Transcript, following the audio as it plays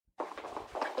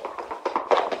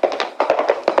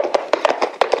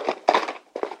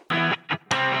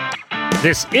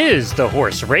This is the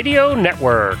Horse Radio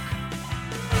Network.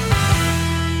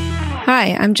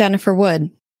 Hi, I'm Jennifer Wood.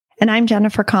 And I'm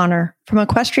Jennifer Connor from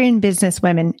Equestrian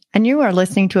Businesswomen, and you are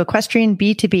listening to Equestrian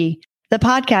B2B, the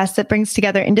podcast that brings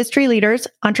together industry leaders,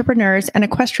 entrepreneurs, and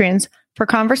equestrians for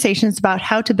conversations about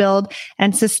how to build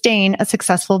and sustain a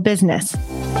successful business.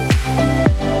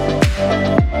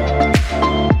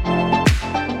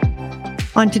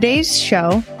 On today's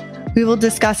show, we will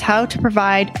discuss how to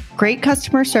provide great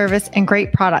customer service and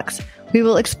great products. We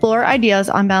will explore ideas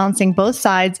on balancing both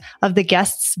sides of the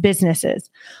guests' businesses,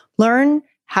 learn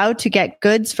how to get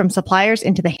goods from suppliers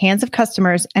into the hands of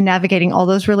customers, and navigating all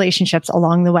those relationships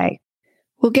along the way.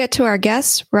 We'll get to our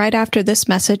guests right after this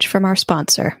message from our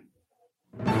sponsor.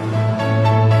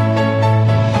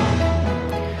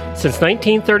 Since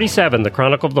 1937, the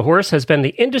Chronicle of the Horse has been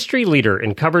the industry leader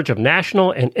in coverage of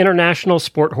national and international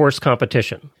sport horse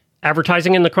competition.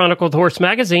 Advertising in the Chronicle of the Horse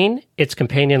magazine, its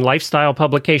companion lifestyle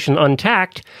publication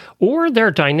Untacked, or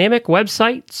their dynamic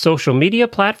website, social media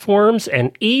platforms,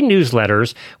 and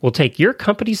e-newsletters will take your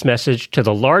company's message to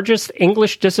the largest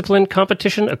English discipline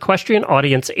competition equestrian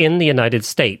audience in the United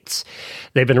States.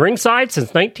 They've been ringside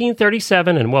since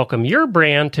 1937 and welcome your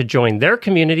brand to join their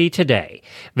community today.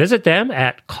 Visit them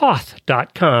at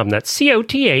Coth.com, that's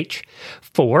C-O-T-H,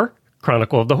 for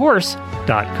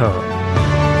chronicleofthehorse.com.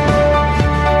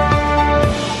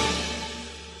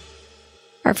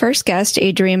 Our first guest,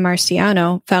 Adrienne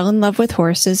Marciano, fell in love with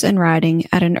horses and riding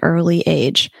at an early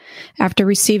age. After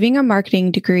receiving a marketing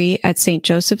degree at St.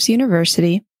 Joseph's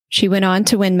University, she went on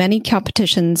to win many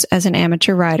competitions as an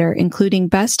amateur rider, including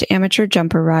Best Amateur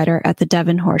Jumper Rider at the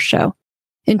Devon Horse Show.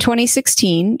 In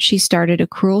 2016, she started a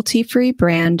cruelty-free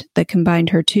brand that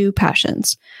combined her two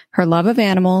passions, her love of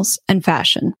animals and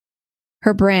fashion.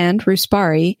 Her brand,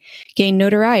 Ruspari, gained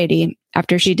notoriety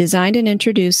after she designed and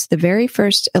introduced the very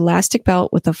first elastic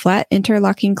belt with a flat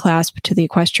interlocking clasp to the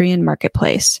equestrian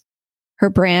marketplace. Her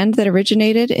brand that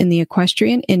originated in the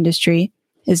equestrian industry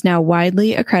is now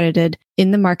widely accredited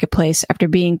in the marketplace after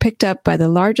being picked up by the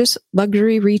largest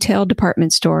luxury retail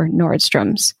department store,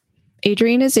 Nordstrom's.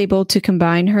 Adrienne is able to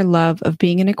combine her love of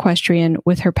being an equestrian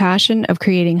with her passion of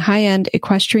creating high-end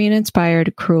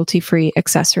equestrian-inspired cruelty-free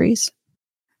accessories.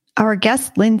 Our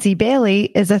guest, Lindsay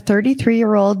Bailey, is a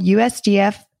 33-year-old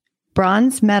USDF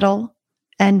bronze medal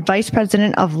and vice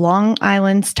president of Long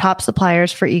Island's top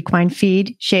suppliers for equine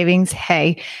feed, shavings,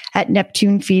 hay at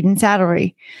Neptune Feed and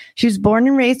Saddlery. She was born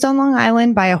and raised on Long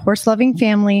Island by a horse-loving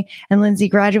family, and Lindsay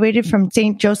graduated from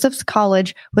St. Joseph's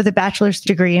College with a bachelor's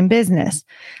degree in business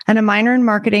and a minor in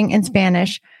marketing and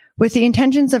Spanish, with the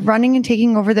intentions of running and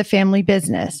taking over the family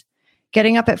business.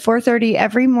 Getting up at 4:30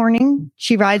 every morning,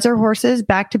 she rides her horses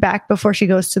back to back before she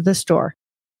goes to the store.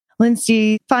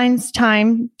 Lindsay finds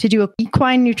time to do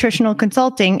equine nutritional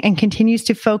consulting and continues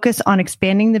to focus on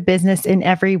expanding the business in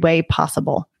every way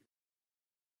possible.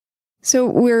 So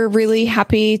we're really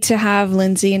happy to have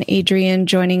Lindsay and Adrienne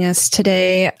joining us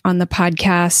today on the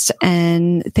podcast.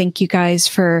 And thank you guys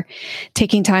for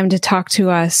taking time to talk to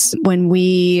us. When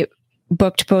we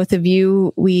booked both of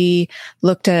you, we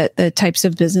looked at the types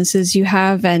of businesses you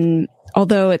have, and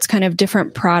although it's kind of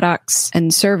different products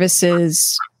and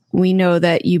services, we know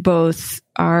that you both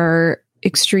are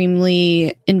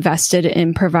extremely invested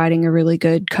in providing a really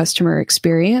good customer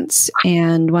experience,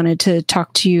 and wanted to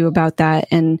talk to you about that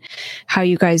and how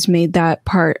you guys made that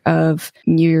part of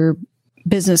your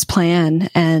business plan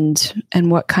and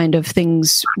what kind of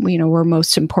things, were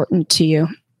most important to you.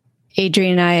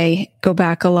 Adrienne and I go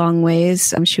back a long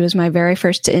ways. She was my very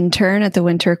first intern at the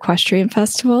Winter Equestrian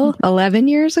Festival 11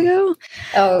 years ago.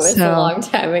 Oh, it was a long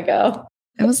time ago.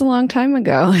 It was a long time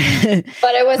ago.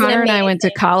 But it was Connor and I went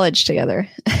to college together.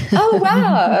 Oh,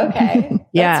 wow. Okay.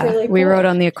 Yeah, really cool. We rode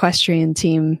on the equestrian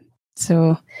team.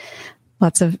 So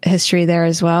lots of history there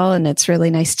as well. And it's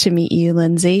really nice to meet you,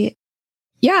 Lindsay.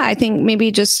 Yeah, I think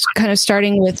maybe just kind of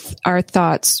starting with our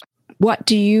thoughts. What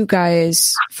do you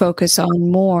guys focus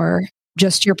on more?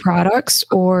 Just your products,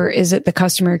 or is it the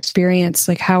customer experience?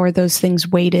 Like, how are those things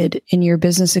weighted in your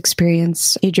business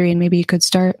experience? Adrienne, maybe you could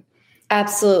start.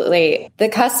 Absolutely. The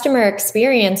customer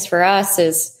experience for us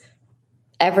is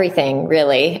everything,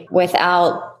 really.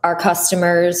 Without our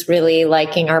customers really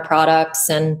liking our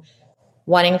products and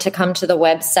wanting to come to the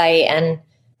website and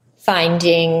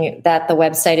finding that the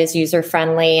website is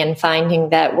user-friendly and finding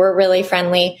that we're really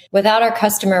friendly. Without our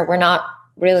customer, we're not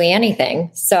really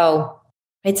anything. So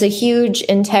it's a huge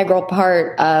integral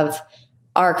part of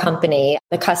our company.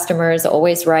 The customer is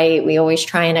always right. We always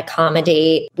try and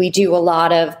accommodate. We do a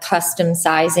lot of custom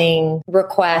sizing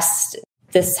requests.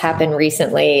 This happened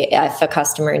recently. If a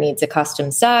customer needs a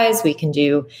custom size, we can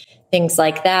do things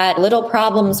like that. Little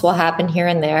problems will happen here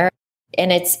and there.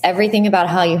 And it's everything about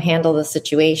how you handle the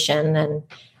situation. And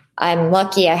I'm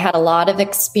lucky I had a lot of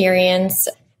experience,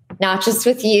 not just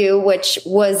with you, which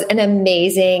was an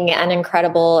amazing and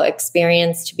incredible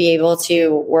experience to be able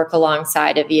to work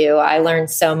alongside of you. I learned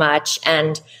so much.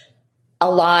 And a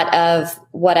lot of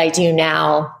what I do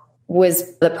now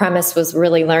the premise was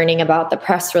really learning about the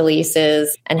press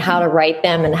releases and how to write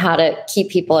them and how to keep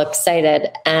people excited.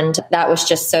 And that was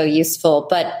just so useful.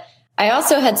 But I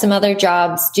also had some other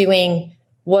jobs doing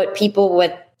what people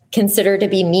would consider to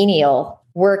be menial,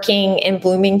 working in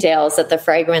Bloomingdale's at the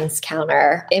fragrance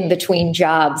counter in between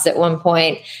jobs at one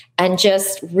point, and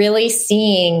just really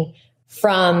seeing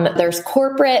from there's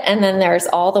corporate and then there's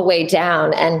all the way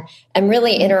down, and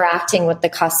really interacting with the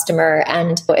customer.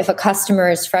 And if a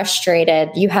customer is frustrated,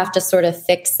 you have to sort of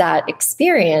fix that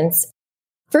experience.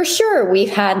 For sure, we've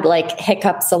had like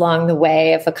hiccups along the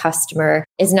way if a customer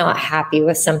is not happy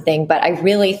with something. But I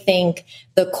really think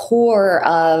the core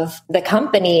of the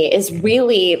company is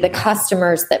really the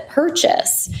customers that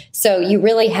purchase. So you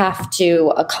really have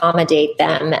to accommodate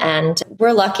them. And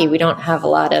we're lucky we don't have a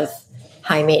lot of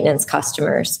high maintenance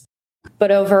customers.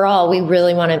 But overall, we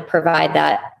really want to provide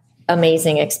that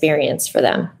amazing experience for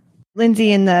them.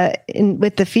 Lindsay,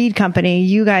 with the feed company,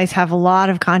 you guys have a lot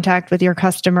of contact with your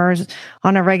customers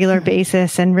on a regular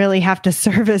basis and really have to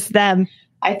service them.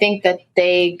 I think that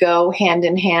they go hand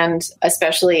in hand,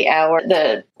 especially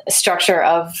the structure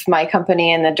of my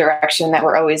company and the direction that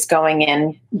we're always going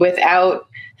in. Without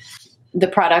the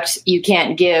product, you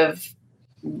can't give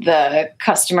the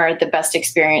customer the best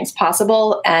experience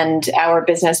possible. And our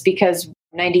business, because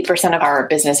 90% of our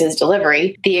business is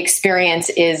delivery, the experience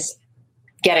is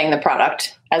getting the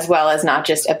product as well as not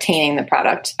just obtaining the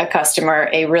product. A customer,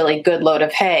 a really good load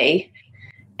of hay,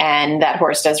 and that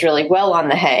horse does really well on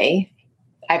the hay.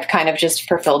 I've kind of just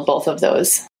fulfilled both of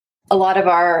those. A lot of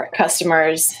our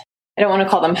customers, I don't want to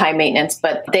call them high maintenance,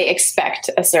 but they expect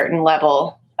a certain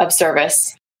level of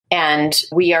service. And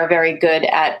we are very good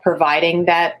at providing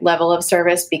that level of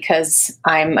service because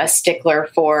I'm a stickler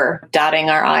for dotting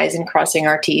our I's and crossing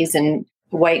our T's and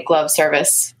white glove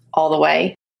service all the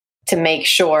way to make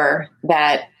sure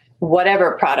that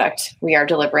whatever product we are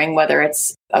delivering, whether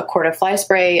it's a quart of fly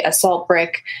spray, a salt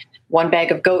brick, 1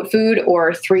 bag of goat food,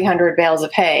 or 300 bales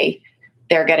of hay,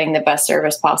 they're getting the best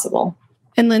service possible.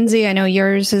 And Lindsay, I know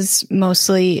yours is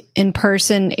mostly in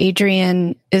person.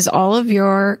 Adrienne, is all of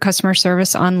your customer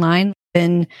service online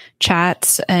in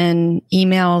chats and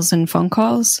emails and phone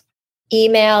calls?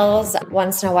 Emails,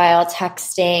 once in a while,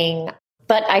 texting.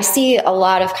 But I see a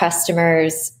lot of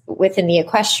customers within the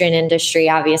equestrian industry,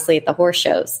 obviously at the horse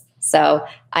shows. So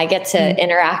I get to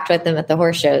interact with them at the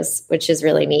horse shows, which is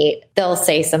really neat. They'll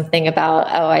say something about,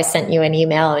 oh, I sent you an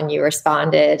email and you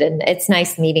responded. And it's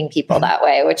nice meeting people that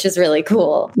way, which is really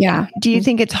cool. Yeah. Do you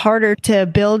think it's harder to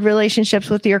build relationships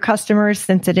with your customers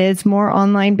since it is more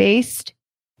online based?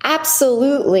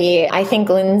 Absolutely. I think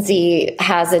Lindsay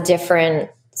has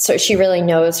so she really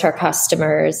knows her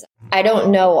customers. I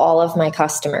don't know all of my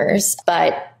customers,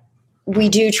 but we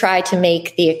do try to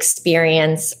make the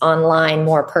experience online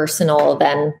more personal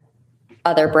than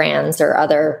other brands or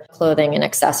other clothing and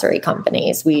accessory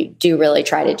companies. We do really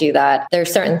try to do that. There are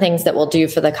certain things that we'll do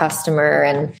for the customer,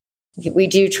 and we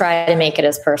do try to make it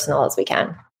as personal as we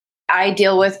can. I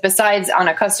deal with, besides on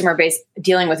a customer base,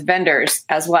 dealing with vendors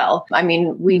as well. I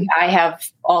mean, I have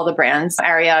all the brands,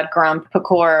 Ariat, Grump,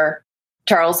 Pecor,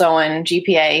 Charles Owen,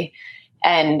 GPA.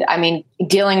 And I mean,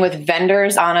 dealing with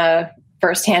vendors on a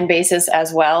firsthand basis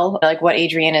as well, like what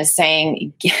Adrienne is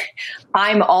saying,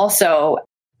 I'm also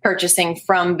purchasing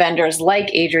from vendors like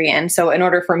Adrienne. So in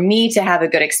order for me to have a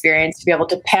good experience, to be able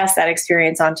to pass that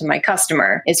experience on to my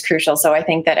customer is crucial. So I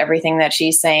think that everything that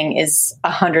she's saying is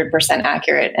 100%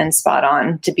 accurate and spot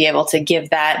on to be able to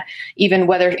give that, even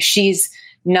whether she's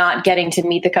not getting to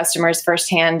meet the customers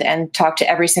firsthand and talk to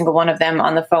every single one of them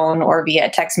on the phone or via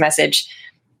text message.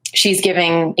 She's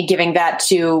giving that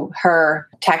to her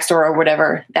tax store or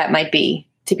whatever that might be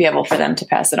to be able for them to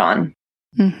pass it on.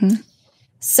 Mm-hmm.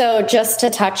 So just to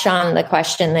touch on the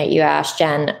question that you asked,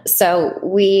 Jen. So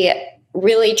we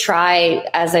really try,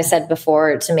 as I said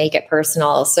before, to make it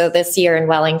personal. So this year in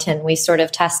Wellington, we sort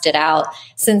of tested out,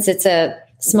 since it's a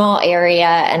small area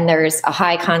and there's a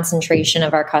high concentration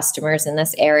of our customers in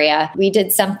this area, we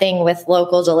did something with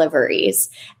local deliveries.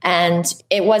 And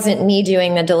it wasn't me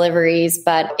doing the deliveries,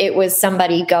 but it was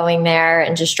somebody going there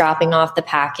and just dropping off the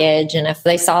package. And if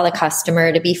they saw the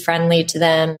customer, to be friendly to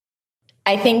them.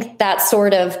 I think that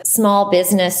sort of small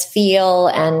business feel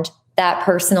and that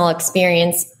personal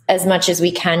experience, as much as we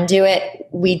can do it,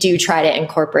 we do try to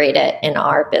incorporate it in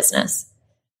our business.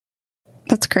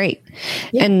 That's great.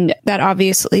 Yeah. And that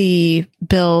obviously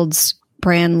builds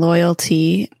brand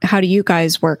loyalty. How do you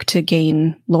guys work to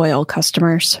gain loyal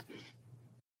customers?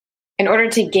 In order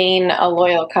to gain a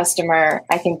loyal customer,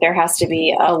 I think there has to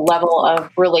be a level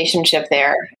of relationship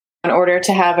there. In order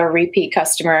to have a repeat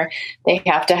customer, they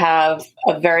have to have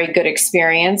a very good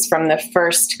experience from the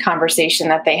first conversation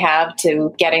that they have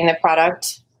to getting the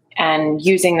product and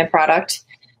using the product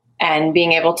and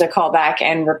being able to call back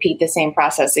and repeat the same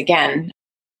process again.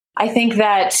 I think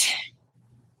that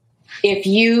if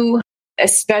you,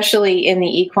 especially in the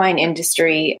equine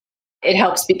industry, it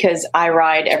helps because I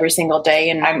ride every single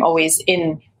day and I'm always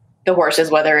in the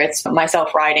horses, whether it's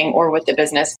myself riding or with the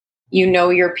business. You know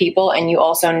your people and you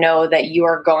also know that you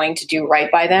are going to do right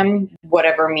by them,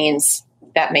 whatever means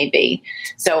that may be.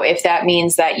 So if that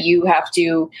means that you have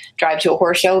to drive to a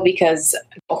horse show because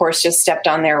a horse just stepped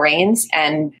on their reins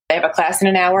and they have a class in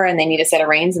an hour and they need a set of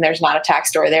reins and there's not a tack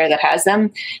store there that has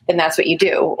them, then that's what you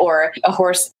do. Or a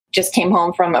horse just came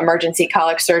home from emergency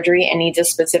colic surgery and needs a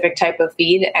specific type of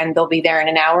feed and they'll be there in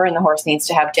an hour and the horse needs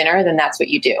to have dinner, then that's what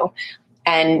you do.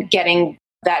 And getting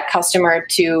that customer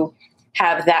to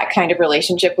have that kind of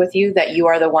relationship with you, that you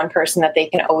are the one person that they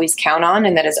can always count on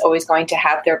and that is always going to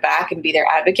have their back and be their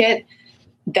advocate,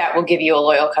 that will give you a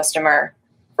loyal customer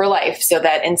for life. So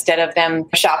that instead of them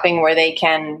shopping where they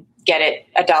can get it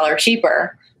 $1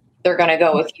 cheaper, they're going to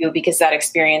go with you because that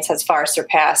experience has far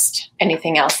surpassed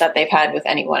anything else that they've had with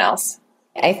anyone else.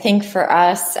 I think for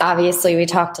us, obviously, we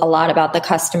talked a lot about the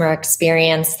customer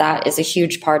experience. That is a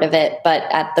huge part of it. But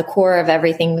at the core of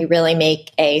everything, we really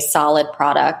make a solid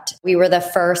product. We were the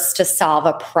first to solve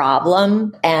a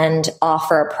problem and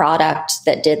offer a product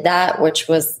that did that, which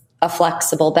was a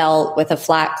flexible belt with a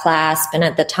flat clasp. And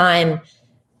at the time,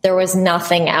 there was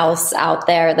nothing else out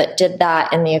there that did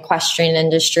that in the equestrian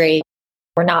industry.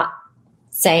 We're not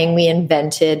saying we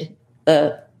invented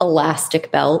the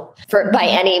elastic belt by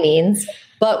any means,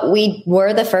 but we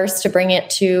were the first to bring it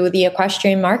to the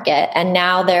equestrian market. And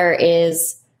now there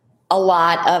is a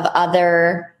lot of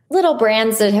other little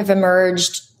brands that have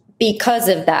emerged because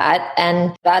of that.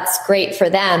 And that's great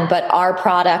for them. But our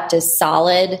product is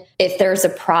solid. If there's a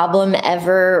problem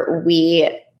ever, we,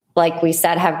 like we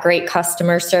said, have great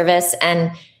customer service.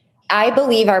 And I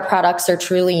believe our products are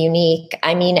truly unique.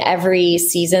 I mean, every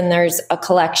season there's a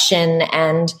collection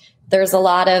and there's a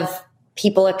lot of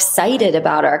people excited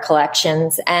about our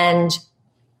collections. And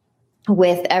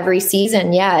with every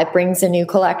season, it brings a new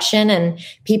collection and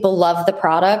people love the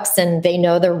products and they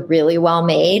know they're really well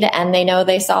made and they know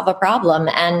they solve a problem.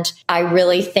 And I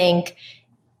really think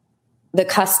the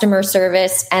customer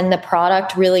service and the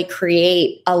product really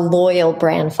create a loyal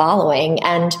brand following.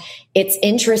 And it's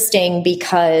interesting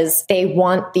because they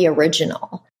want the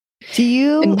original.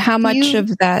 And how much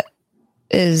of that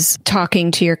is talking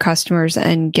to your customers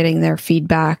and getting their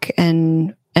feedback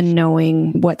and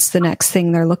knowing what's the next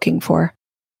thing they're looking for?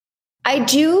 I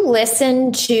do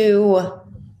listen to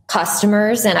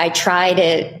customers and I try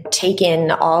to take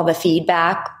in all the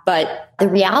feedback, but the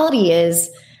reality is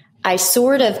I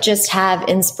sort of just have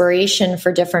inspiration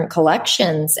for different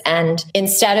collections. And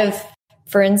instead of,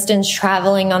 for instance,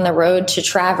 traveling on the road to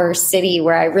Traverse City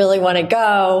where I really want to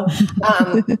go,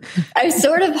 I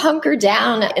sort of hunker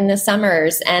down in the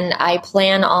summers and I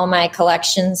plan all my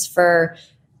collections for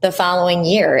the following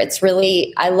year. It's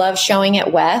really, I love showing at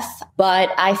WEF, but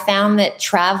I found that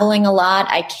traveling a lot,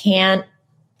 I can't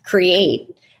create.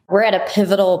 We're at a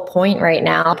pivotal point right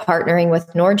now, partnering with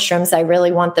Nordstrom's. I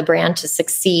really want the brand to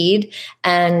succeed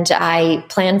and I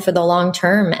plan for the long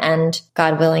term and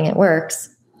God willing, it works.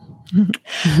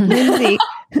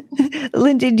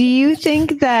 Lindsay, do you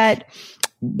think that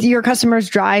your customers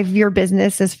drive your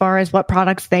business as far as what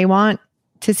products they want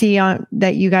to see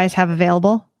that you guys have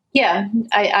available? Yeah,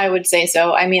 I would say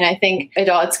so. I mean, I think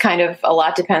it's kind of a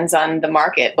lot depends on the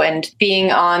market. And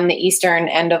being on the eastern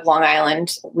end of Long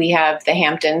Island, we have the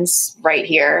Hamptons right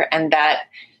here, and that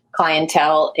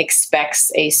clientele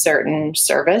expects a certain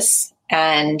service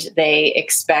and they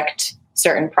expect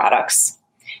certain products.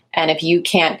 And if you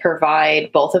can't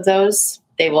provide both of those,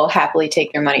 they will happily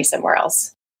take their money somewhere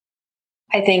else.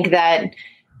 I think that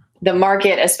the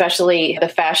market, especially the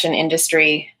fashion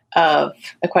industry of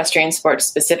equestrian sports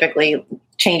specifically,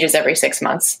 changes every 6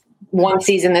 months. One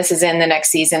season this is in, the next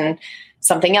season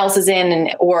something else is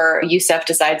in, or USEF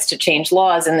decides to change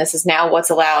laws and this is now what's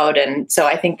allowed. And so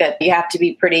I think that you have to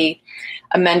be pretty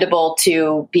amendable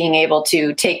to being able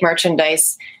to take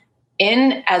merchandise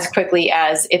in as quickly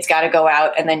as it's got to go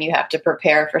out, and then you have to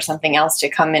prepare for something else to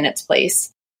come in its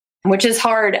place, which is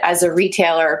hard as a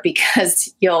retailer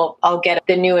because I'll get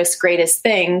the newest, greatest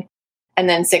thing, and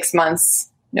then 6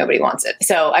 months nobody wants it.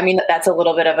 So, I mean, that's a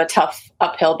little bit of a tough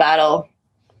uphill battle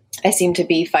I seem to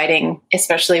be fighting,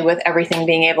 especially with everything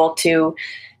being able to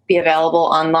be available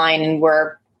online, and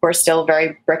we're still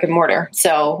very brick and mortar.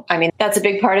 So, I mean, that's a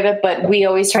big part of it, but we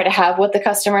always try to have what the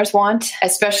customers want,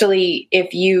 especially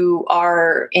if you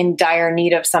are in dire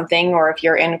need of something, or if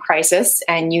you're in crisis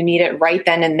and you need it right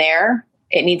then and there,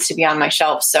 it needs to be on my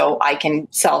shelf so I can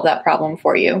solve that problem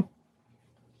for you.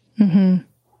 Mm-hmm.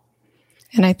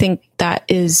 And I think that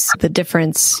is the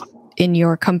difference in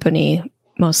your company,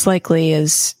 most likely,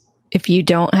 is if you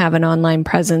don't have an online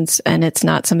presence and it's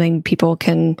not something people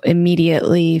can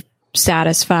immediately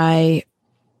satisfy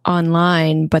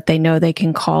online, but they know they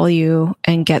can call you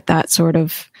and get that sort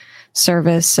of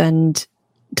service and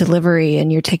delivery,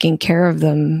 and you're taking care of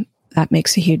them, that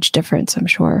makes a huge difference, I'm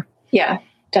sure. Yeah,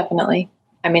 definitely.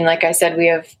 I mean, like I said, we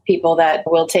have people that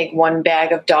will take one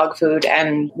bag of dog food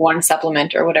and one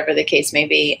supplement or whatever the case may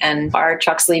be. And our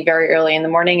trucks leave very early in the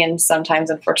morning. And sometimes,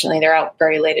 unfortunately, they're out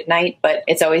very late at night, but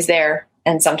it's always there.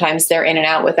 And sometimes they're in and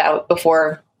out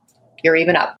before you're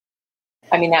even up.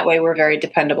 I mean, that way we're very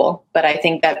dependable. But I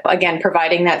think that, again,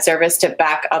 providing that service to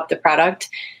back up the product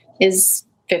is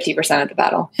 50% of the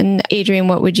battle. And Adrienne,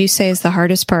 what would you say is the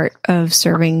hardest part of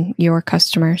serving your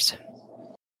customers?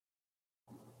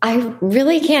 I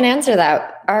really can't answer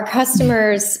that. Our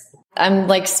customers, I'm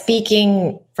like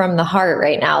speaking from the heart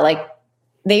right now. Like,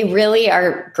 they really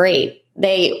are great.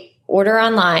 They order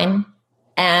online,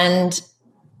 and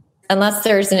unless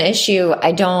there's an issue,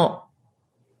 I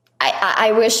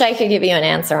wish I could give you an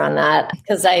answer on that,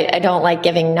 because I don't like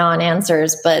giving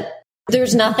non-answers, but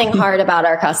there's nothing hard about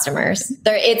our customers.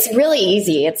 It's really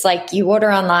easy. It's like you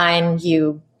order online,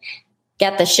 you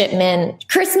get the shipment.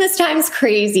 Christmas time's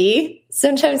crazy.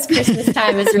 Sometimes Christmas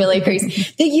time is really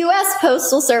crazy. The U.S.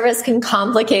 Postal Service can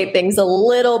complicate things a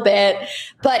little bit,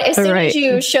 but as soon as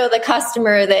you show the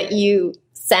customer that you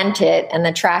sent it and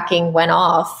the tracking went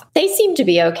off, they seem to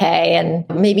be okay. And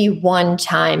maybe one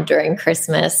time during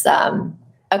Christmas, a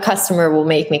customer will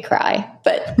make me cry,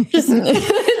 but just like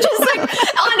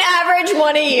on average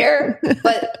one a year.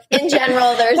 But in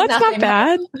general, there's That's nothing. not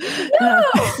bad.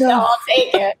 No, I'll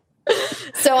take it.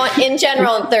 So in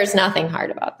general, there's nothing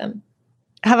hard about them.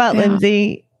 How about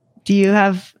Lindsay? Do you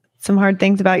have some hard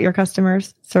things about your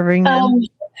customers, serving them?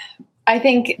 I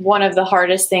think one of the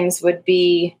hardest things would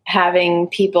be having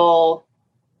people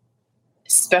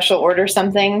special order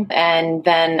something and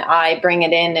then I bring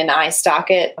it in and I stock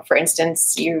it. For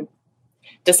instance, you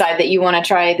decide that you want to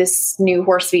try this new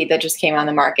horse feed that just came on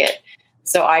the market.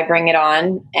 So I bring it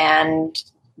on and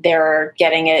they're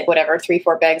getting it,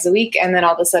 3-4 bags a week. And then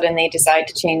all of a sudden they decide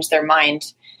to change their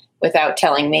mind without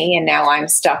telling me. And now I'm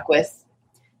stuck with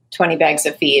 20 bags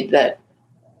of feed that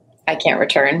I can't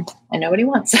return and nobody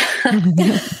wants. So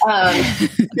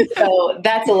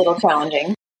that's a little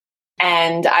challenging.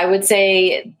 And I would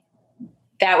say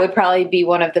that would probably be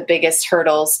one of the biggest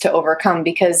hurdles to overcome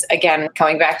because, again,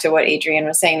 coming back to what Adrienne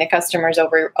was saying, the customer's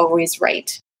always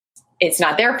right. It's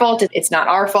not their fault. It's not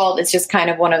our fault. It's just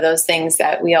kind of one of those things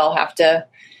that we all have to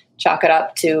chalk it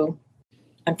up to.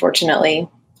 Unfortunately,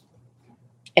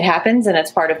 it happens and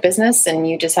it's part of business and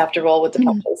you just have to roll with the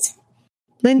punches.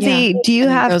 Lindsay, do you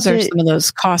have those are some of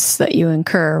those costs that you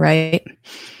incur, right?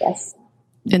 Yes.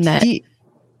 In that.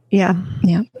 Yeah.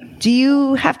 Do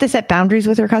you have to set boundaries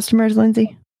with your customers,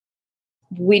 Lindsay?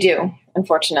 We do,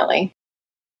 unfortunately.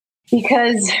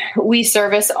 Because we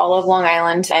service all of Long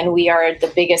Island and we are the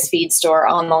biggest feed store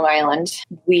on Long Island.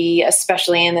 We,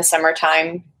 especially in the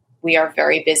summertime, we are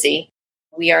very busy.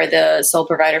 We are the sole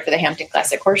provider for the Hampton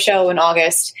Classic Horse Show in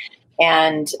August.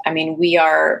 And I mean,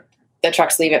 the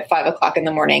trucks leave at 5:00 in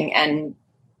the morning and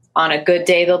on a good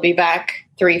day, they'll be back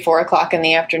 3-4 o'clock in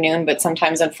the afternoon. But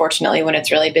sometimes, unfortunately, when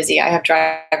it's really busy, I have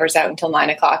drivers out until 9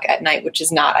 o'clock at night, which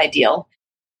is not ideal.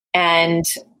 And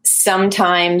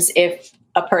sometimes if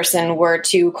a person were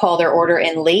to call their order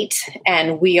in late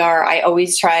and we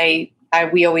always try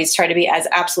to be as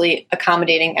absolutely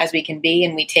accommodating as we can be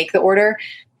and we take the order.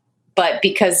 But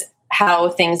because how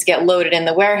things get loaded in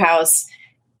the warehouse,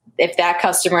 if that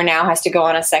customer now has to go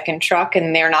on a second truck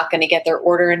and they're not going to get their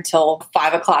order until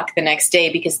 5:00 the next day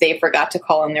because they forgot to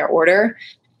call in their order,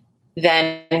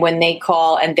 then when they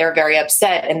call and they're very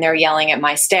upset and they're yelling at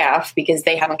my staff because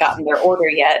they haven't gotten their order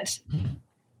yet,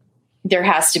 there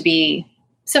has to be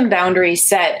some boundaries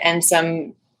set and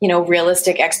some,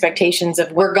 realistic expectations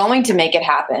of we're going to make it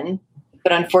happen.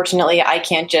 But unfortunately, I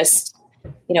can't just,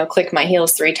 click my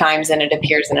heels 3 times and it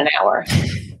appears in an hour.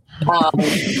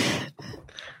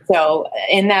 So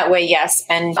in that way, yes.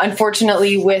 And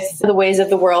unfortunately, with the ways of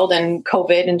the world and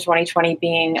COVID in 2020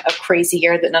 being a crazy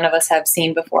year that none of us have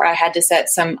seen before, I had to set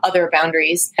some other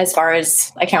boundaries as far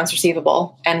as accounts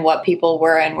receivable and what people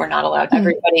were and were not allowed.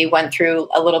 Everybody went through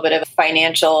a little bit of a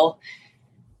financial,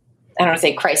 I don't want to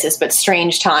say crisis, but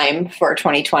strange time for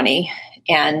 2020.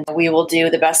 And we will do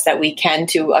the best that we can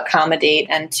to accommodate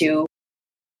and to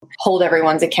hold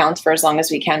everyone's accounts for as long as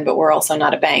we can. But we're also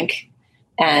not a bank.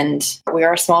 And we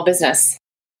are a small business.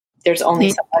 There's only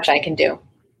so much I can do.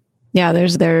 Yeah,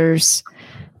 there's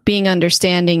being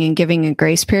understanding and giving a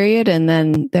grace period. And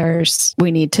then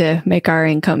we need to make our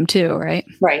income too, right?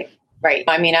 Right.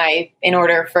 I mean, in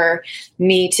order for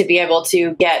me to be able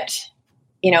to get,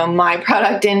 my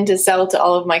product in to sell to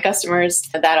all of my customers,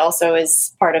 that also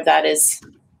is part of that is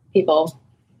people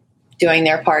doing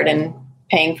their part and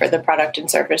paying for the product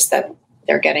and service that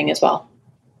they're getting as well.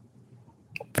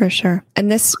 For sure.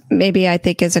 And this maybe I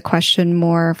think is a question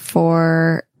more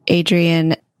for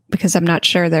Adrienne, because I'm not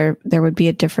sure there would be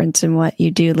a difference in what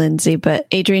you do, Lindsay. But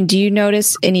Adrienne, do you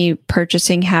notice any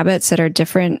purchasing habits that are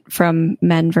different from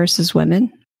men versus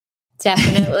women?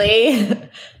 Definitely.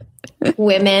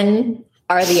 Women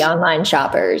are the online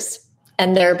shoppers,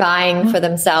 and they're buying for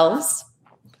themselves,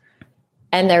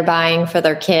 and they're buying for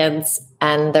their kids,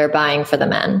 and they're buying for the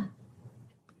men.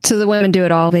 So the women do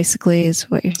it all, basically, is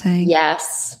what you're saying?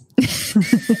 Yes,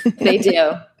 they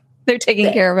do. They're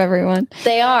taking care of everyone.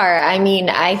 They are. I mean,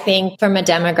 I think from a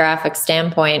demographic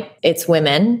standpoint, it's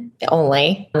women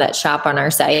only that shop on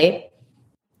our site.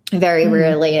 Very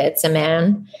rarely it's a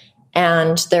man.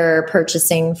 And they're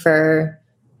purchasing for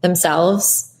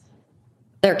themselves,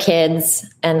 their kids,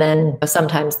 and then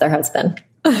sometimes their husband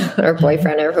or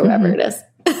boyfriend or whoever it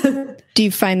is. Do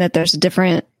you find that there's a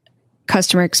different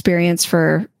customer experience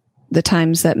for the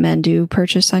times that men do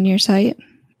purchase on your site?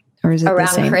 Or is it around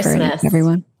the same Christmas. for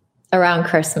everyone? Around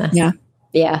Christmas. Yeah.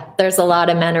 Yeah. There's a lot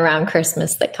of men around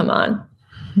Christmas that come on.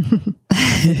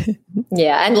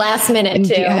 Yeah. And last minute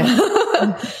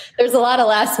too. There's a lot of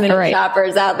last minute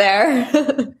shoppers out there.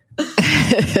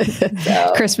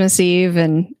 So. Christmas Eve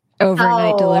and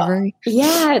overnight delivery.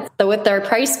 Yeah. So with their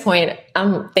price point,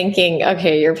 I'm thinking,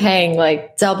 okay, you're paying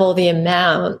like double the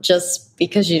amount just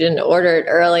because you didn't order it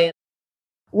early.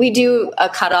 We do a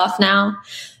cutoff now,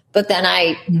 but then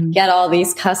I get all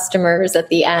these customers at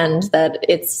the end that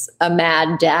it's a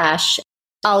mad dash.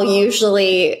 I'll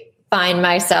usually find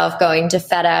myself going to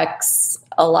FedEx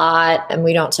a lot, and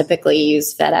we don't typically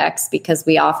use FedEx because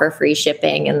we offer free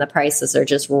shipping and the prices are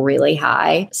just really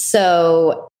high.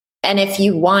 So, and if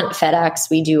you want FedEx,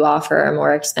 we do offer a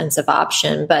more expensive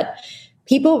option, but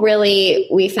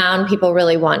we found people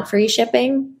really want free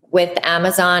shipping. With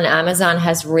Amazon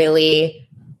has really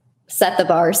set the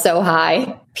bar so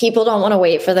high. People don't want to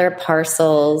wait for their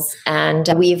parcels, and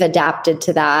we've adapted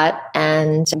to that,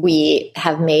 and we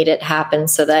have made it happen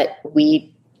so that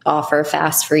we offer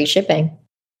fast free shipping.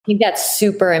 I think that's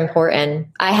super important.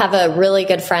 I have a really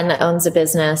good friend that owns a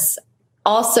business,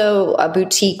 also a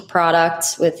boutique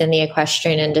product within the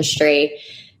equestrian industry,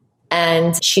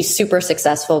 and she's super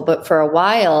successful. But for a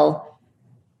while,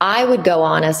 I would go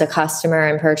on as a customer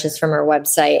and purchase from her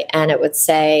website, and it would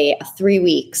say 3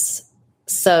 weeks.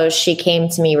 So she came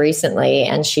to me recently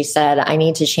and she said, I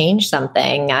need to change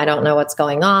something. I don't know what's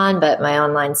going on, but my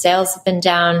online sales have been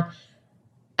down.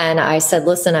 And I said,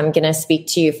 listen, I'm going to speak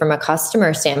to you from a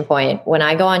customer standpoint. When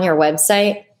I go on your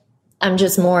website, I'm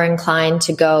just more inclined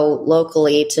to go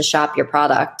locally to shop your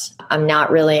product. I'm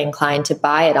not really inclined to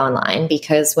buy it online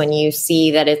because when you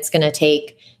see that it's going to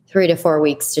take 3 to 4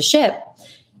 weeks to ship.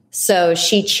 So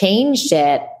she changed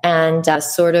it and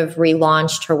sort of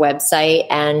relaunched her website.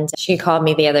 And she called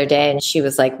me the other day and she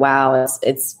was like, wow,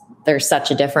 there's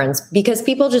such a difference because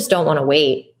people just don't want to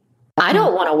wait. I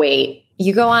don't want to wait.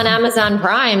 You go on Amazon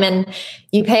Prime and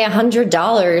you pay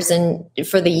 $100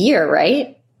 for the year,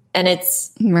 right? And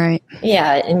it's right.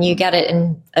 Yeah. And you get it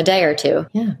in a day or two.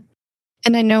 Yeah.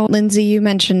 And I know, Lindsay, you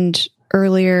mentioned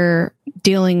earlier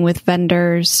dealing with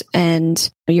vendors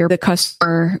and you're the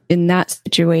customer in that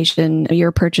situation.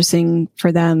 You're purchasing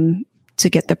for them to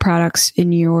get the products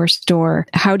in your store.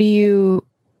 How do you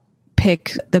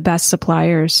pick the best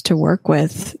suppliers to work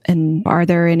with? And are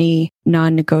there any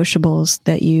non-negotiables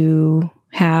that you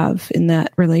have in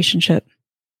that relationship?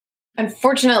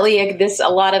 Unfortunately, a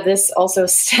lot of this also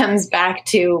stems back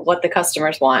to what the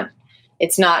customers want.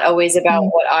 It's not always about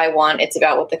what I want. It's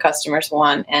about what the customers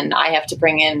want. And I have to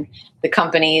bring in the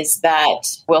companies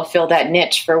that will fill that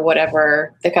niche for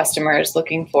whatever the customer is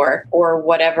looking for or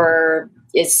whatever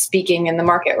is speaking in the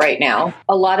market right now.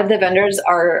 A lot of the vendors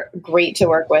are great to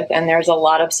work with, and there's a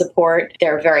lot of support.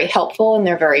 They're very helpful and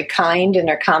they're very kind and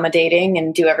accommodating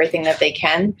and do everything that they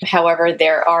can. However,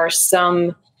 there are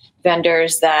some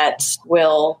vendors that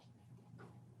will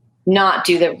not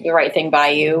do the right thing by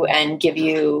you and give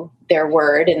you their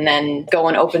word and then go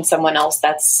and open someone else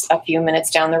that's a few minutes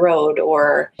down the road,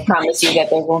 or promise you that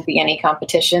there won't be any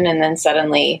competition, and then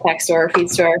suddenly Tech Store or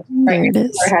Feed Store right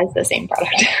store has the same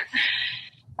product.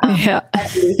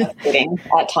 That's really frustrating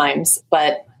at times.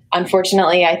 But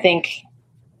unfortunately, I think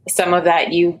some of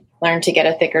that you learn to get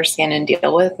a thicker skin and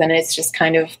deal with, and it's just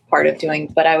kind of part of doing.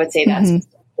 But I would say that's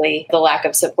specifically the lack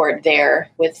of support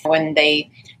there with when they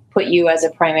put you as a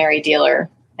primary dealer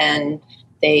and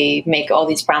they make all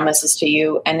these promises to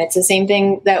you. And it's the same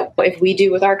thing that if we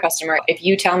do with our customer, if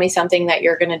you tell me something that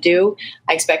you're going to do,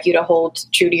 I expect you to hold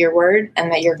true to your word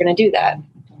and that you're going to do that,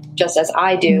 just as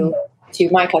I do to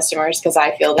my customers, because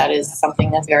I feel that is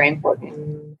something that's very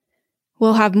important.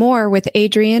 We'll have more with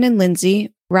Adrienne and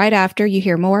Lindsay right after you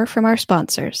hear more from our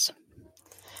sponsors.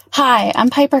 Hi, I'm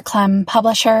Piper Clem,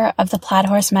 publisher of the Plaid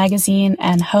Horse magazine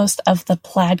and host of the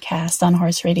Plaidcast on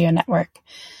Horse Radio Network.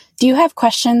 Do you have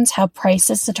questions how price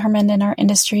is determined in our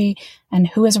industry and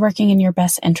who is working in your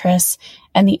best interests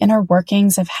and the inner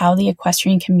workings of how the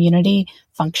equestrian community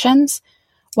functions?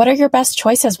 What are your best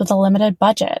choices with a limited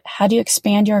budget? How do you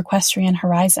expand your equestrian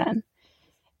horizon?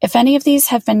 If any of these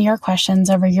have been your questions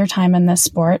over your time in this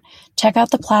sport, check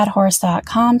out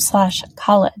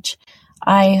theplaidhorse.com/college.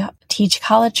 I teach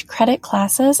college credit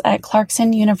classes at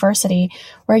Clarkson University,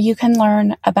 where you can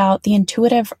learn about the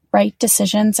intuitive right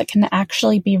decisions that can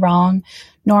actually be wrong,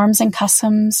 norms and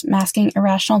customs masking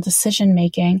irrational decision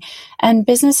making, and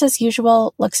business as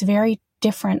usual looks very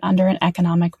different under an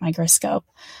economic microscope.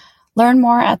 Learn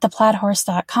more at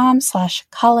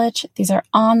theplaidhorse.com/college. These are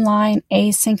online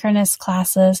asynchronous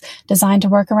classes designed to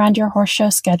work around your horse show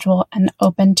schedule and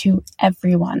open to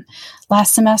everyone.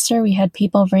 Last semester, we had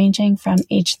people ranging from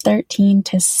age 13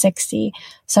 to 60.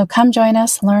 So come join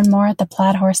us, learn more at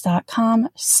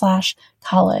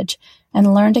theplaidhorse.com/college,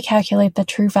 and learn to calculate the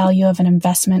true value of an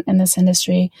investment in this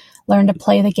industry. Learn to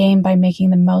play the game by making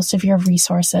the most of your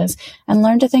resources, and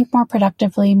learn to think more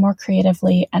productively, more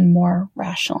creatively, and more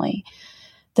rationally.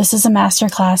 This is a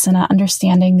masterclass in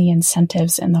understanding the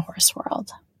incentives in the horse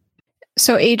world.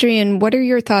 So, Adrienne, what are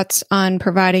your thoughts on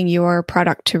providing your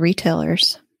product to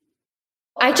retailers?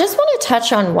 I just want to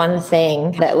touch on one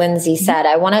thing that Lindsay said.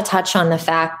 I want to touch on the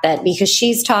fact that because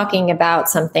she's talking about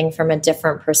something from a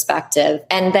different perspective,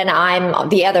 and then I'm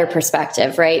the other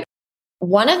perspective, right?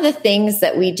 One of the things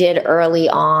that we did early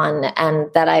on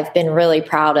and that I've been really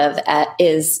proud of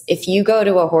is if you go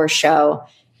to a horse show,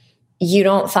 you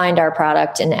don't find our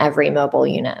product in every mobile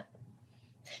unit.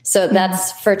 So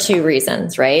that's for two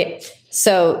reasons, right?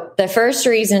 So the first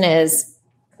reason is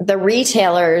the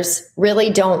retailers really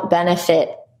don't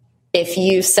benefit if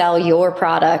you sell your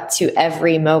product to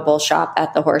every mobile shop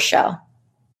at the horse show,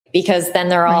 because then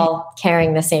they're all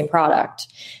carrying the same product.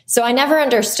 So I never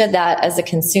understood that as a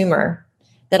consumer,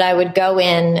 that I would go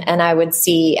in and I would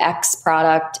see X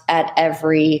product at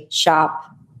every shop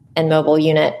and mobile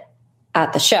unit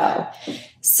at the show.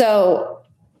 So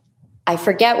I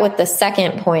forget what the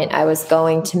second point I was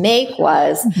going to make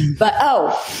was, but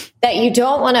that you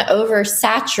don't want to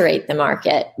oversaturate the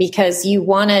market, because you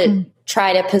want to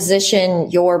try to position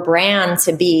your brand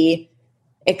to be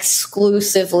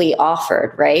exclusively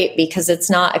offered, right? Because it's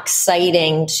not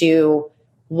exciting to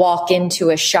walk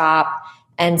into a shop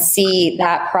and see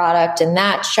that product in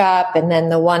that shop and then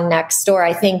the one next door.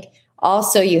 I think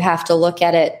also you have to look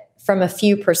at it from a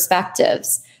few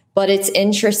perspectives. But it's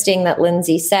interesting that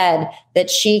Lindsay said that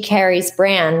she carries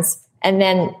brands and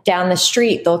then down the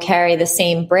street, they'll carry the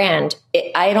same brand.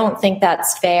 I don't think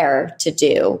that's fair to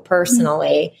do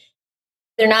personally.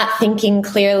 They're not thinking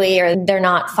clearly, or they're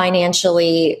not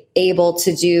financially able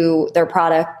to do their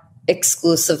product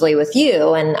exclusively with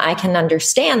you. And I can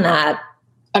understand that.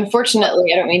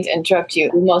 Unfortunately, I don't mean to interrupt you.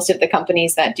 Most of the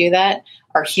companies that do that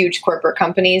are huge corporate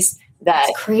companies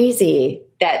that's crazy.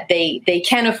 That they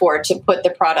can afford to put the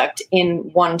product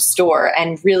in one store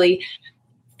and really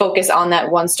focus on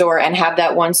that one store and have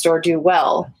that one store do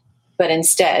well. But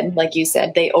instead, like you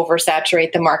said, they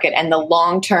oversaturate the market, and the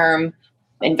long-term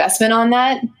investment on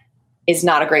that is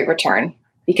not a great return,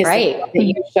 because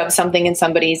you shove something in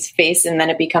somebody's face and then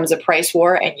it becomes a price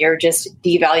war and you're just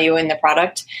devaluing the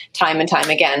product time and time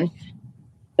again,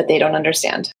 but they don't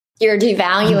understand. You're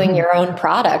devaluing your own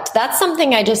product. That's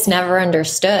something I just never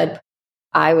understood.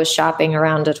 I was shopping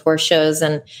around at horse shows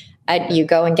and you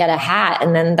go and get a hat,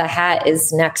 and then the hat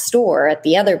is next door at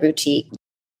the other boutique.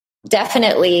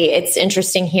 definitely it's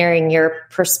interesting hearing your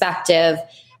perspective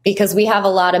because we have a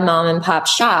lot of mom and pop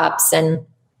shops and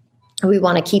we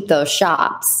want to keep those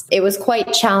shops. It was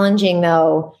quite challenging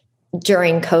though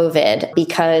during COVID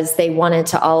because they wanted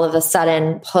to all of a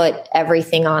sudden put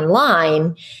everything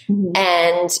online.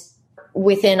 And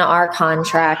within our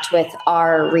contract with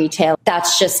our retail,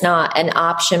 that's just not an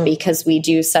option because we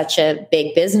do such a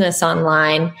big business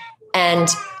online. And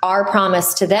our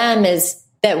promise to them is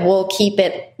that we'll keep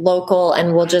it local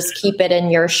and we'll just keep it in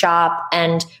your shop.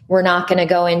 And we're not going to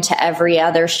go into every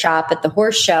other shop at the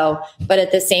horse show. But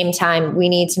at the same time, we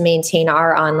need to maintain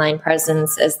our online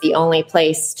presence as the only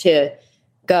place to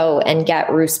go and get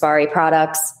Roosbari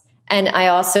products. And I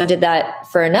also did that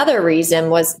for another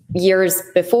reason was years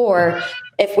before,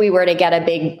 if we were to get a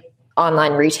big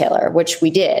online retailer, which we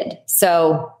did.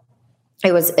 So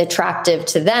it was attractive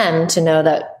to them to know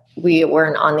that we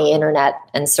weren't on the internet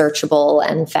and searchable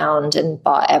and found and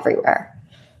bought everywhere.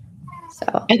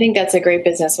 So I think that's a great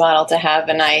business model to have.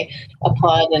 And I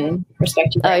applaud and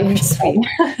respect you. Oh, you're sweet.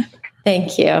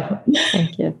 Thank you.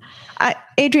 Thank you.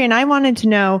 Adrienne, I wanted to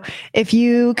know if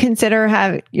you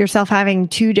consider yourself having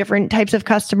two different types of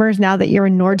customers now that you're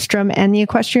in Nordstrom and the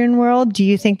equestrian world. Do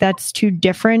you think that's two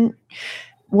different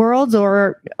worlds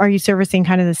or are you servicing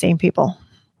kind of the same people?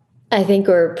 I think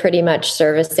we're pretty much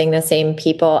servicing the same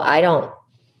people. I don't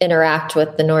interact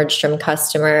with the Nordstrom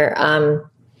customer.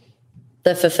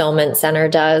 The fulfillment center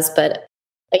does, but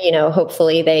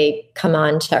hopefully they come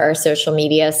on to our social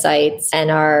media sites and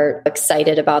are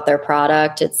excited about their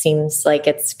product. It seems like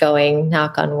it's going,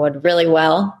 knock on wood, really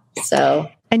well. So,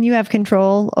 and you have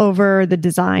control over the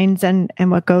designs and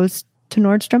what goes to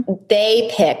Nordstrom?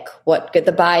 They pick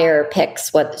the buyer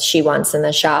picks what she wants in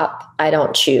the shop. I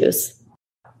don't choose.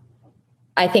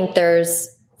 I think there's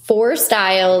 4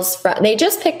 styles they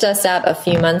just picked us up a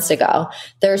few months ago.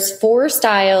 There's 4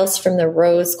 styles from the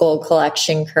Rose Gold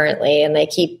collection currently, and they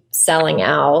keep selling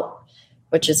out,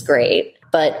 which is great.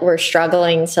 But we're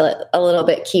struggling to a little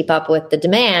bit keep up with the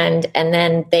demand. And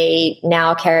then they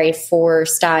now carry 4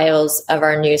 styles of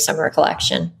our new summer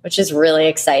collection, which is really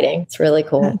exciting. It's really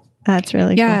cool. That's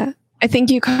really cool. I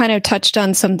think you kind of touched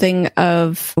on something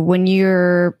of when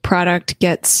your product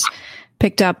gets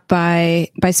picked up by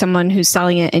someone who's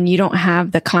selling it and you don't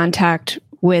have the contact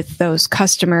with those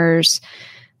customers.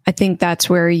 I think that's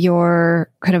where your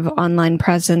kind of online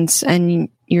presence and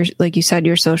your, like you said,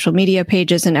 your social media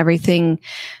pages and everything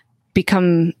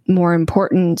become more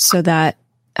important so that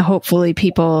hopefully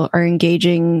people are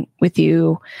engaging with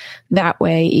you that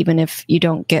way, even if you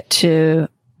don't get to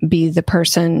be the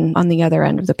person on the other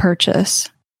end of the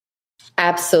purchase.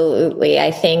 Absolutely.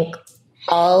 I think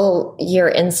all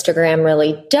your Instagram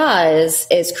really does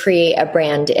is create a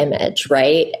brand image,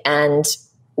 right? And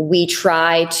we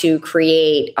try to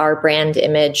create our brand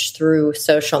image through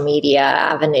social media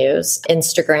avenues,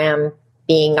 Instagram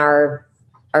being our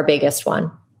biggest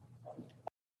one.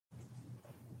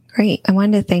 Great. I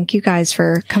wanted to thank you guys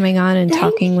for coming on and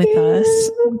talking with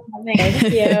us. Thank you.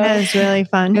 That was really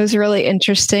fun. It was really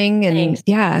interesting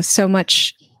and so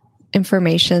much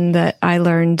information that I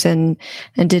learned and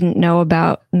didn't know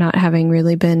about, not having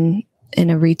really been in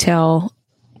a retail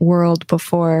world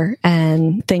before.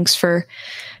 And thanks for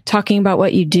talking about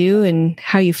what you do and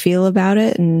how you feel about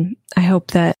it. And I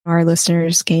hope that our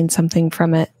listeners gain something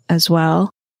from it as well.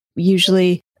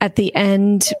 Usually at the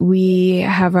end, we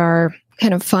have our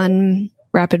kind of fun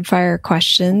rapid fire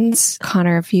questions.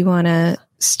 Connor, if you want to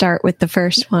start with the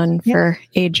first one for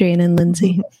Adrienne and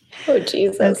Lindsay. Oh,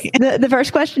 Jesus. Okay. The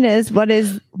first question is, what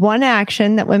is one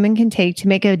action that women can take to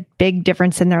make a big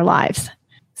difference in their lives?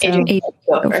 So, Adrienne,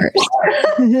 go first.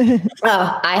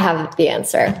 I have the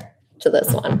answer to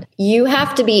this one. You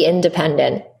have to be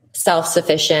independent,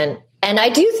 self-sufficient. And I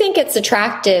do think it's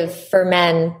attractive for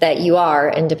men that you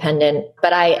are independent,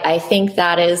 but I think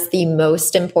that is the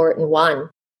most important one.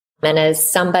 And as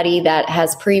somebody that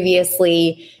has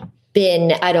previously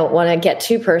been, I don't want to get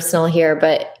too personal here,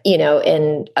 but,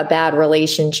 in a bad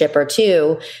relationship or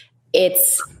two,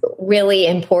 it's really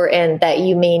important that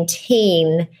you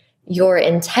maintain your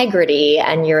integrity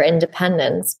and your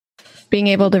independence. Being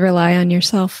able to rely on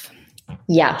yourself.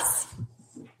 Yes,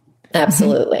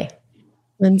 absolutely.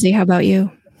 Lindsay, how about you?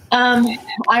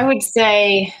 I would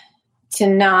say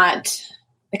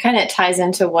it kind of ties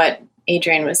into what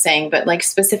Adrienne was saying, but like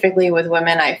specifically with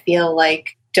women, I feel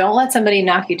like don't let somebody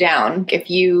knock you down. If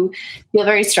you feel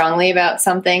very strongly about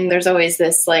something, there's always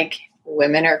this like,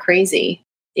 women are crazy.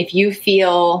 If you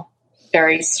feel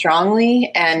very strongly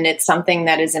and it's something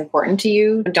that is important to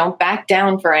you, don't back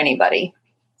down for anybody.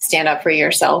 Stand up for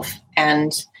yourself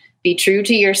and be true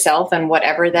to yourself, and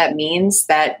whatever that means,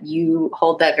 that you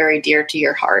hold that very dear to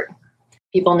your heart.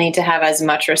 People need to have as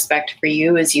much respect for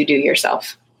you as you do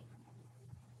yourself.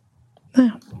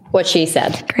 What she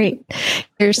said. Great.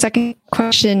 Your second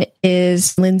question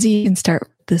is, Lindsay, you can start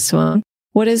with this one.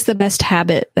 What is the best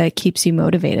habit that keeps you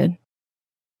motivated?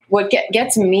 What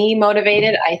gets me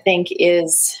motivated, I think,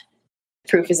 is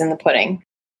proof is in the pudding.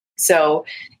 So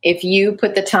if you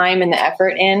put the time and the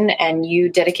effort in and you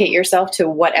dedicate yourself to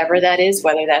whatever that is,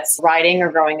 whether that's writing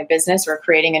or growing a business or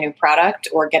creating a new product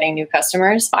or getting new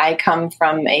customers, I come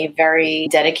from a very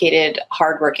dedicated,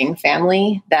 hardworking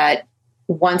family that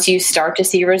once you start to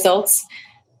see results,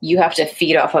 you have to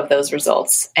feed off of those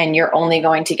results, and you're only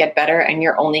going to get better and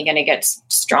you're only going to get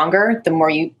stronger the more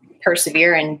you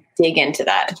persevere and dig into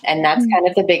that. And that's kind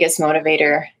of the biggest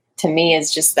motivator to me,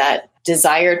 is just that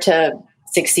desire to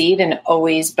succeed and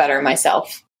always better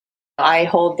myself. I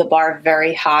hold the bar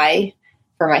very high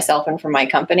for myself and for my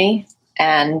company,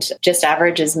 and just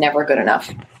average is never good enough.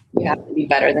 You have to be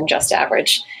better than just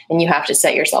average, and you have to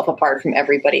set yourself apart from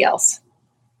everybody else.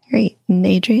 Great. And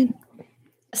Adrienne?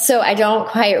 So I don't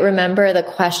quite remember the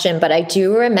question, but I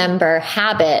do remember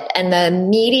habit. And the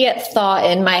immediate thought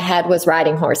in my head was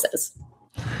riding horses.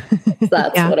 So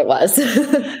that's what it was.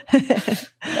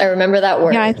 I remember that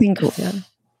word. Yeah, I think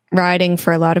riding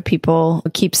for a lot of people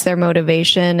keeps their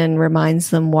motivation and reminds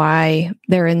them why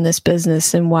they're in this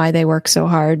business and why they work so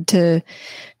hard to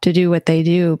do what they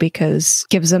do, because it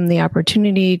gives them the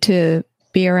opportunity to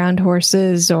be around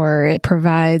horses, or it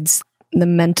provides the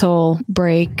mental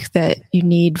break that you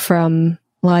need from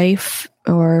life,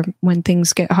 or when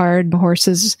things get hard,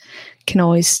 horses can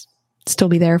always still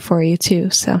be there for you too.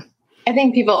 So I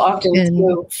think people often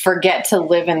do forget to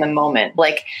live in the moment.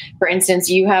 Like, for instance,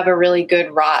 you have a really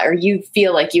good ride, or you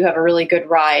feel like you have a really good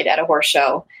ride at a horse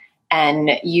show,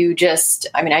 and you just,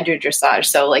 I do dressage.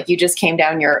 So like, you just came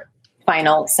down your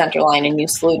final center line and you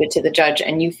saluted to the judge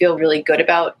and you feel really good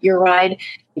about your ride.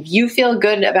 If you feel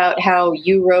good about how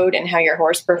you rode and how your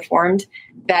horse performed,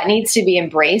 that needs to be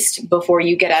embraced before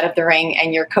you get out of the ring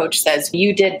and your coach says,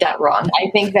 you did that wrong. I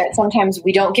think that sometimes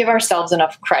we don't give ourselves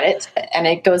enough credit. And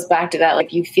it goes back to that.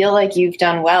 Like, you feel like you've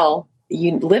done well,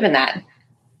 you live in that.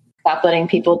 Stop letting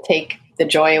people take the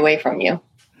joy away from you.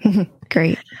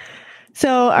 Great.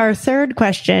 So our third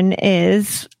question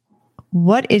is,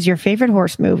 what is your favorite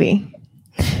horse movie?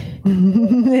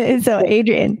 So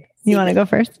Adrienne, you want to go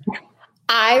first?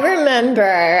 I remember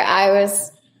I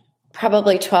was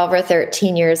probably 12 or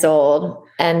 13 years old,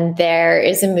 and there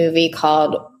is a movie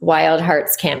called Wild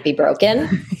Hearts Can't Be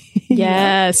Broken.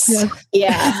 Yes.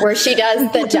 Yeah, where she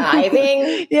does the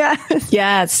diving.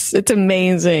 Yes. It's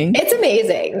amazing. It's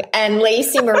amazing. And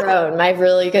Lacey Marone, my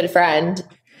really good friend,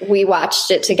 we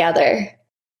watched it together.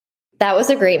 That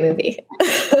was a great movie.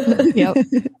 Yep.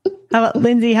 How about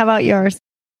Lindsay? How about yours?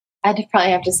 I'd probably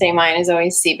have to say mine is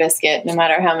always Seabiscuit, no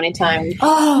matter how many times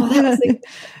That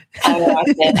I watch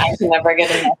it. I can never get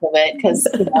enough of it, because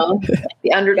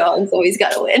the underdog's always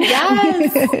got to win.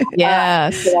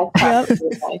 Yes.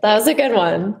 that was a good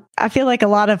one. I feel like a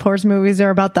lot of horse movies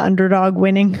are about the underdog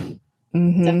winning.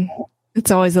 Mm-hmm. It's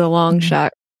always a long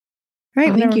shot. All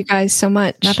right. Thank you guys so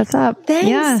much. Wrap us up.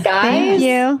 Thanks, guys. Thank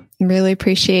you. Really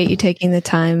appreciate you taking the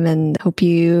time, and hope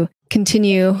you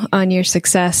continue on your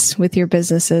success with your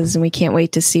businesses. And we can't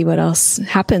wait to see what else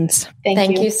happens.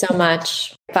 Thank you so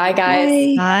much. Bye,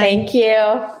 guys. Bye. Thank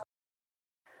you.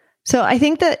 So I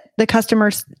think that the customer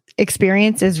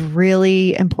experience is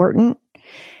really important.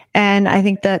 And I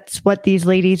think that's what these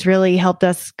ladies really helped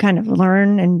us kind of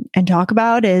learn and talk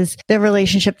about, is the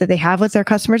relationship that they have with their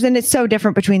customers. And it's so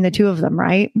different between the two of them,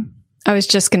 right? I was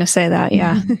just going to say that.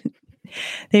 Yeah.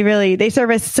 They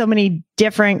service so many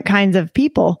different kinds of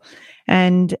people.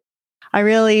 And I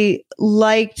really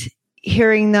liked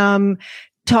hearing them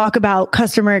talk about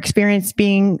customer experience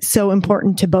being so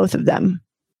important to both of them.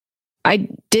 I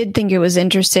did think it was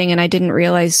interesting, and I didn't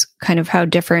realize kind of how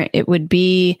different it would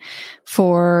be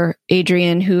for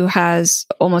Adrienne, who has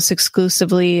almost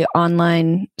exclusively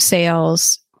online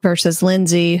sales, versus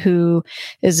Lindsay, who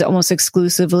is almost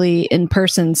exclusively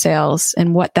in-person sales,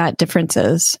 and what that difference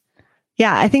is.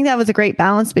 Yeah, I think that was a great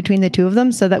balance between the two of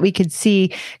them, so that we could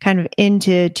see kind of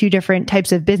into two different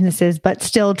types of businesses, but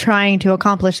still trying to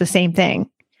accomplish the same thing.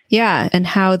 Yeah, and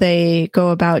how they go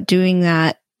about doing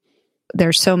that.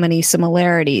 There's so many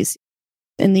similarities.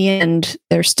 In the end,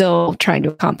 they're still trying to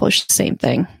accomplish the same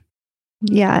thing.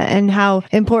 Yeah, and how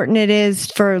important it is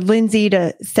for Lindsay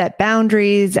to set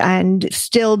boundaries and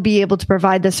still be able to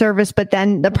provide the service, but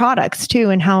then the products too,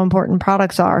 and how important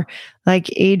products are, like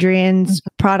Adrienne's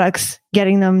products,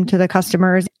 getting them to the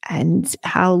customers, and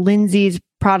how Lindsay's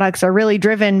products are really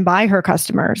driven by her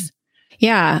customers.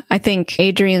 Yeah, I think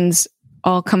Adrienne's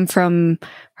all come from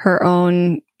her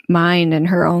own mind and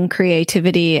her own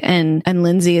creativity, and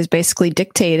Lindsay is basically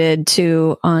dictated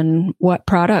to on what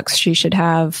products she should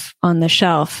have on the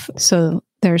shelf. So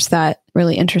there's that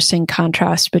really interesting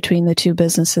contrast between the two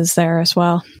businesses there as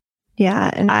well. Yeah,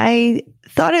 and I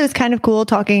thought it was kind of cool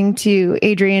talking to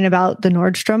Adrienne about the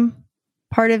Nordstrom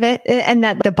part of it, and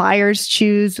that the buyers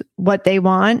choose what they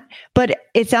want. But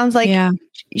it sounds like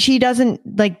she doesn't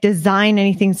like design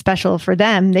anything special for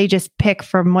them. They just pick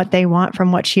from what they want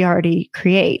from what she already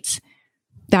creates.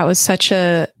 That was such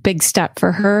a big step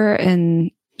for her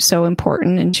and so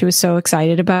important. And she was so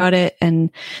excited about it. And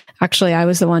actually, I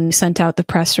was the one who sent out the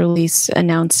press release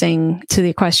announcing to the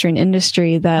equestrian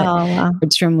industry that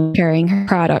Nordstrom was carrying her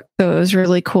product. So it was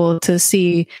really cool to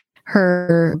see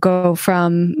her go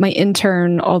from my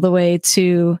intern all the way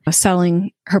to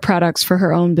selling her products for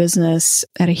her own business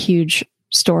at a huge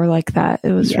store like that.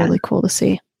 It was really cool to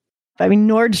see. I mean,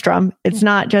 Nordstrom, it's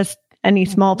not just any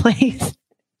small place.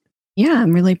 Yeah,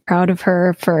 I'm really proud of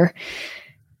her for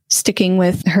sticking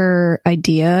with her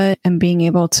idea and being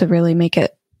able to really make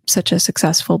it such a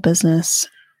successful business.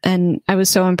 And I was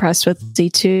so impressed with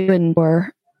Z2 and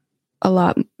we're a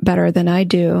lot better than I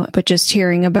do. But just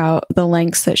hearing about the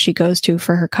lengths that she goes to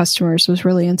for her customers was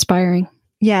really inspiring.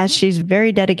 Yeah, she's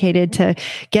very dedicated to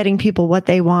getting people what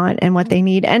they want and what they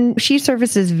need. And she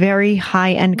services very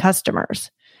high-end customers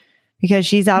because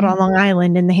she's out on Long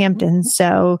Island in the Hamptons.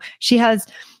 So she has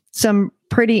some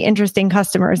pretty interesting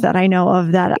customers that I know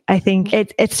of that I think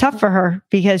it's tough for her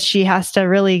because she has to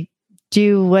really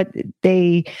do what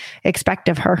they expect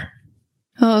of her.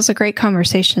 Well, it was a great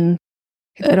conversation.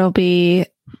 It'll be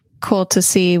cool to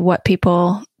see what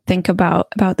people think about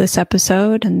this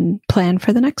episode and plan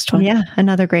for the next one. Yeah,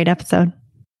 another great episode.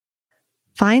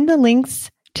 Find the links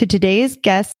to today's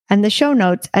guests and the show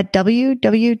notes at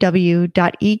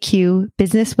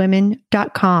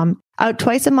www.eqbusinesswomen.com, out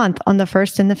twice a month on the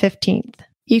 1st and the 15th.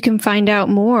 You can find out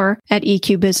more at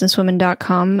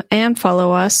eqbusinesswomen.com and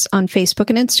follow us on Facebook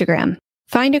and Instagram.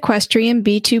 Find Equestrian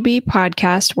B2B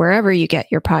Podcast wherever you get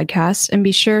your podcasts and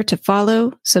be sure to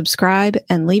follow, subscribe,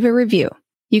 and leave a review.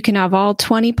 You can have all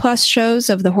 20 plus shows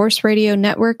of the Horse Radio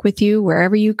Network with you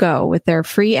wherever you go with their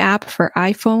free app for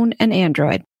iPhone and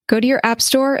Android. Go to your app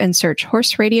store and search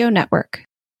Horse Radio Network.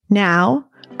 Now,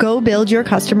 go build your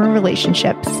customer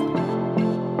relationships.